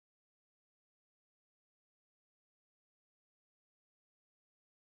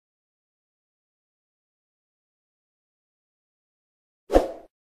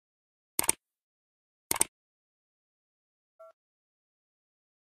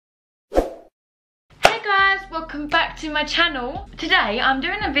welcome back to my channel. Today I'm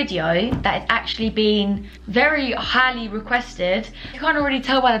doing a video that is actually been very highly requested. You can't already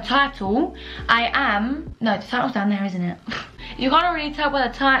tell by the title, no, the title's down there, isn't it? You can't already tell by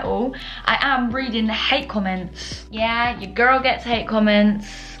the title, I am reading the hate comments. Yeah, your girl gets hate comments,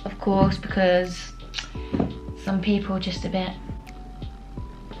 of course, because some people just a bit.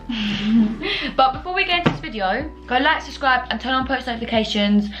 But before we get into this video, go like, subscribe and turn on post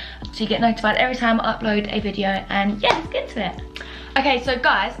notifications so you get notified every time I upload a video. And yeah, let's get into it. Okay, so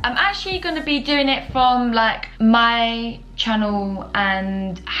guys, I'm actually going to be doing it from like my channel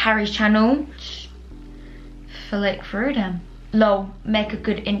and Harry's channel. Flick through them. Lol, make a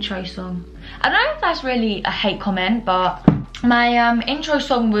good intro song. I don't know if that's really a hate comment, but my intro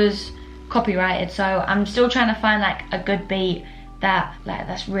song was copyrighted, so I'm still trying to find like a good beat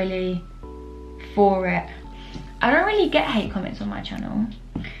that's really for it. I don't really get hate comments on my channel,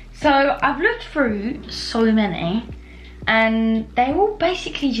 so I've looked through so many and they all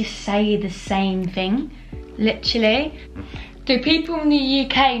basically just say the same thing, literally. Do people in the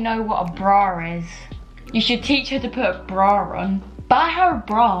UK know what a bra is? You should teach her to put a bra on. Buy her a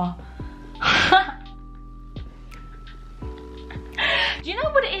bra. Do you know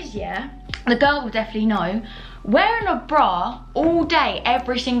what it is, yeah? The girl will definitely know. Wearing a bra all day,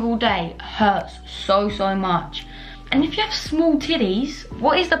 every single day, hurts so much. And if you have small titties,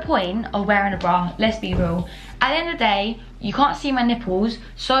 what is the point of wearing a bra? Let's be real. At the end of the day, you can't see my nipples,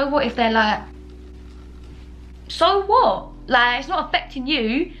 so what if they're like, so what? Like, it's not affecting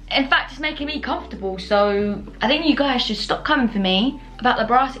you. In fact, it's making me comfortable. So I think you guys should stop coming for me about the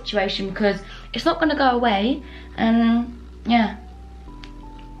bra situation, because it's not gonna go away. And yeah,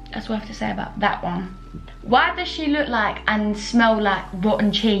 that's what I have to say about that one. Why does she look like and smell like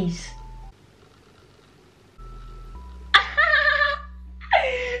rotten cheese?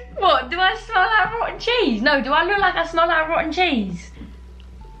 What, do I smell like rotten cheese? No, do I look like I smell like rotten cheese?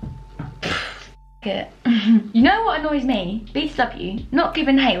 You know what annoys me? BTW, not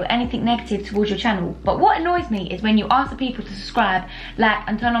giving hate or anything negative towards your channel, but what annoys me is when you ask the people to subscribe, like,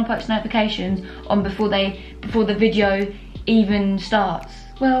 and turn on post notifications on before the video even starts.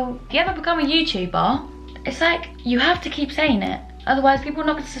 Well, if you ever become a YouTuber, it's like you have to keep saying it, otherwise people are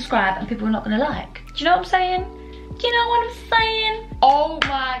not going to subscribe and people are not going to like. Do you know what I'm saying? Do you know what I'm saying? Oh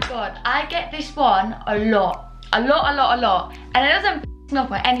my god, I get this one a lot, and it doesn't me off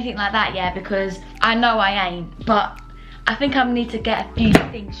or anything like that, yeah, because I know I ain't, but I think I need to get a few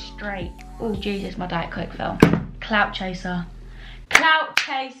things straight. Oh Jesus, my Diet Coke fell. Clout chaser. Clout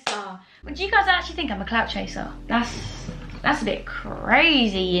chaser. Well, do you guys actually think I'm a clout chaser? That's a bit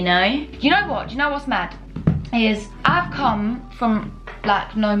crazy, you know? You know what? Do you know what's mad? Is I've come from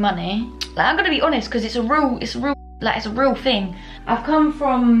like no money. Like, I'm gonna be honest, because it's a real thing. I've come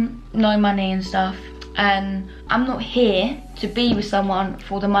from no money and stuff, and I'm not here to be with someone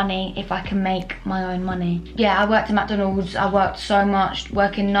for the money if I can make my own money. Yeah, I worked at McDonald's, I worked so much,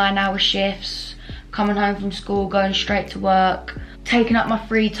 working 9-hour shifts, coming home from school, going straight to work, taking up my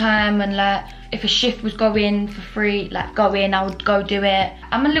free time, and like, if a shift was going for free, like go in, I would go do it.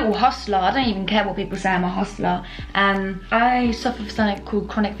 I'm a little hustler, I don't even care what people say, I'm a hustler. And I suffer from something called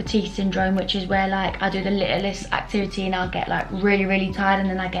chronic fatigue syndrome, which is where like I do the littlest activity and I'll get like really tired and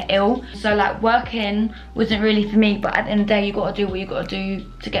then I get ill. So like working wasn't really for me, but at the end of the day you gotta do what you gotta do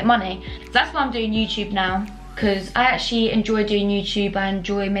to get money. So that's why I'm doing YouTube now, because I actually enjoy doing YouTube, I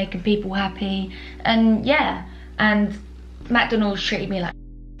enjoy making people happy, and yeah, and McDonald's treated me like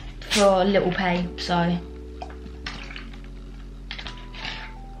for a little pay, so.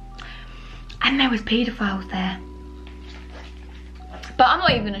 And there was paedophiles there. But I'm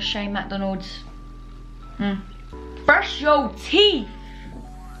not even gonna shame McDonald's. Brush your teeth.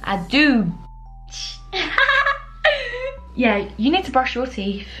 I do. Yeah, you need to brush your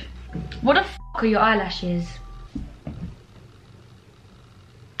teeth. What the f are your eyelashes?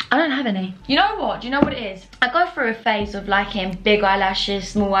 I don't have any. You know what? Do you know what it is? I go through a phase of liking big eyelashes,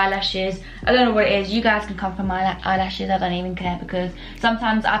 small eyelashes. I don't know what it is. You guys can come from my eyelashes. I don't even care, because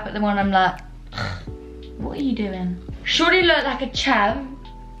sometimes I put them on and I'm like, what are you doing? Surely look like a chav.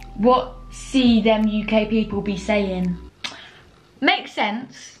 What see them UK people be saying? Makes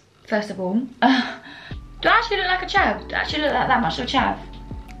sense, first of all. Do I actually look like a chav? Do I actually look like that much of a chav?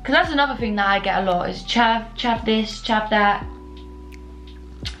 Because that's another thing that I get a lot, is chav this, chav that.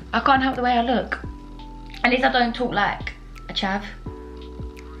 I can't help the way I look. At least I don't talk like a chav.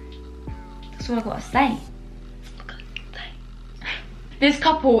 That's all I've got to say. This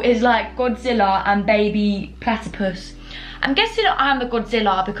couple is like Godzilla and baby platypus. I'm guessing I'm the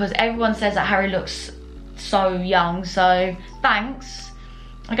Godzilla because everyone says that Harry looks so young, so thanks.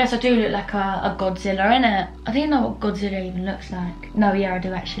 I guess I do look like a Godzilla, innit? I don't know what Godzilla even looks like. No, yeah, I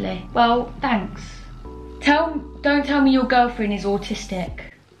do actually. Well, thanks. Don't tell me your girlfriend is autistic.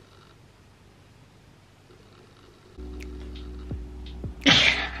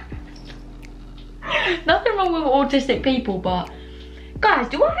 Nothing wrong with autistic people, but guys,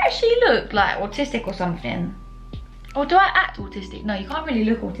 do I actually look like autistic or something? Or do I act autistic? No, you can't really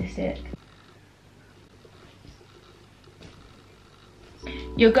look autistic.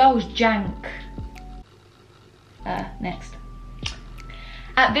 Your girl's jank. Next.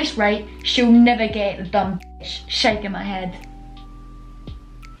 At this rate, she'll never get it, the dumb bitch. Shaking my head.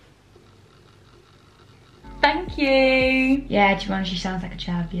 Thank you. Yeah, to be honest, she sounds like a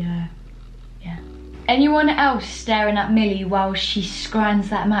chav, yeah. Yeah. Anyone else staring at Millie while she scrands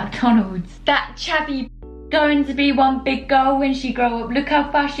that McDonald's? That chavvy going to be one big girl when she grow up. Look how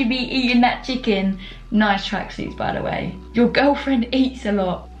fast she be eating that chicken. Nice tracksuits, by the way. Your girlfriend eats a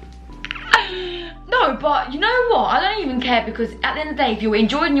lot. No, but you know what? I don't even care, because at the end of the day, if you're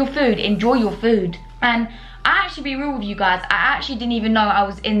enjoying your food, enjoy your food. And I actually be real with you guys, I actually didn't even know I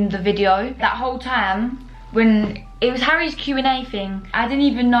was in the video that whole time. When it was Harry's Q&A thing, I didn't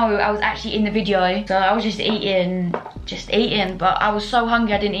even know I was actually in the video. So I was just eating, but I was so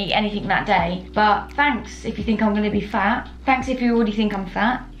hungry I didn't eat anything that day. But thanks if you think I'm gonna be fat. Thanks if you already think I'm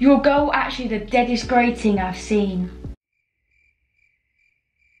fat. Your girl actually the deadest grating I've seen.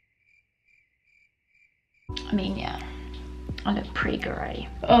 I mean, yeah, I look pretty grey.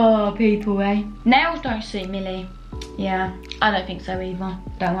 Oh, people, eh? Nails don't suit Millie. Yeah, I don't think so either.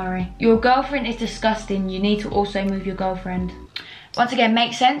 Don't worry. Your girlfriend is disgusting. You need to also move your girlfriend. Once again,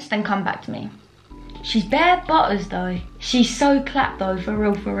 makes sense, then come back to me. She's bare butters though. She's so clapped though, for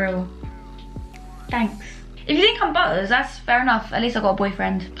real, for real. Thanks. If you think I'm butters, that's fair enough. At least I got a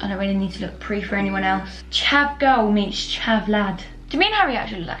boyfriend. I don't really need to look pretty for anyone else. Chav girl meets chav lad. Do me and Harry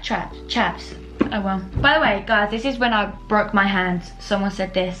actually look like chavs? Oh well. By the way, guys, this is when I broke my hand. Someone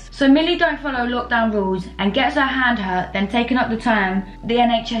said this. So Millie don't follow lockdown rules and gets her hand hurt, then taking up the time the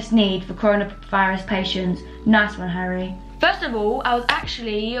NHS need for coronavirus patients. Nice one, Harry. First of all, I was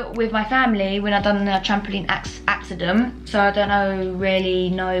actually with my family when I done the trampoline accident. So I don't really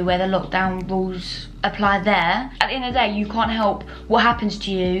know where the lockdown rules apply there. At the end of the day, you can't help what happens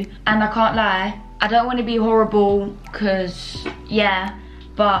to you. And I can't lie, I don't want to be horrible, because, yeah,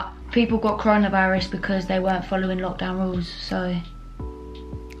 but people got coronavirus because they weren't following lockdown rules, so.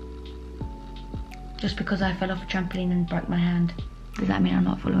 Just because I fell off a trampoline and broke my hand, does that mean I'm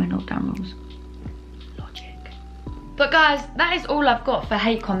not following lockdown rules? Logic. But guys, that is all I've got for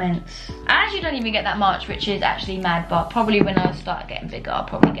hate comments. I actually don't even get that much, which is actually mad, but probably when I start getting bigger, I'll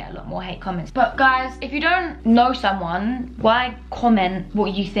probably get a lot more hate comments. But guys, if you don't know someone, why comment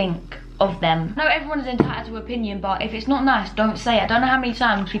what you think of them? I know everyone's entitled to opinion, but if it's not nice, don't say it. I don't know how many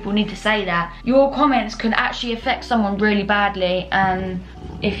times people need to say that. Your comments can actually affect someone really badly, and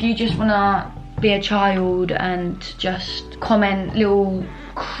if you just wanna be a child and just comment little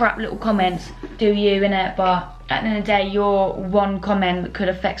crap little comments, do you, innit? But at the end of the day, your one comment could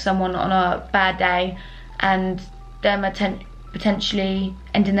affect someone on a bad day and them potentially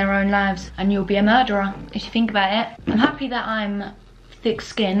ending their own lives, and you'll be a murderer if you think about it. I'm happy that I'm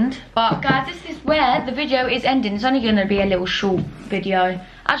thick-skinned, but guys, this is where the video is ending. It's only going to be a little short video.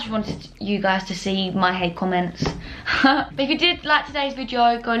 I just wanted you guys to see my hate comments. But if you did like today's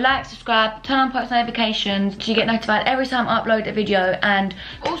video, go like, subscribe, turn on post notifications so you get notified every time I upload a video. And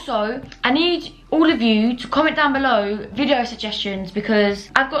also, I need all of you to comment down below video suggestions, because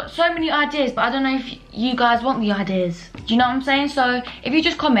I've got so many ideas, but I don't know if you guys want the ideas. Do you know what I'm saying? So if you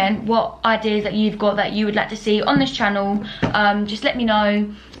just comment what ideas that you've got that you would like to see on this channel, just let me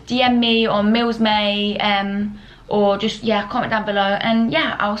know. DM me on Mills May, or just, yeah, comment down below. And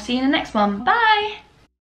yeah, I'll see you in the next one. Bye!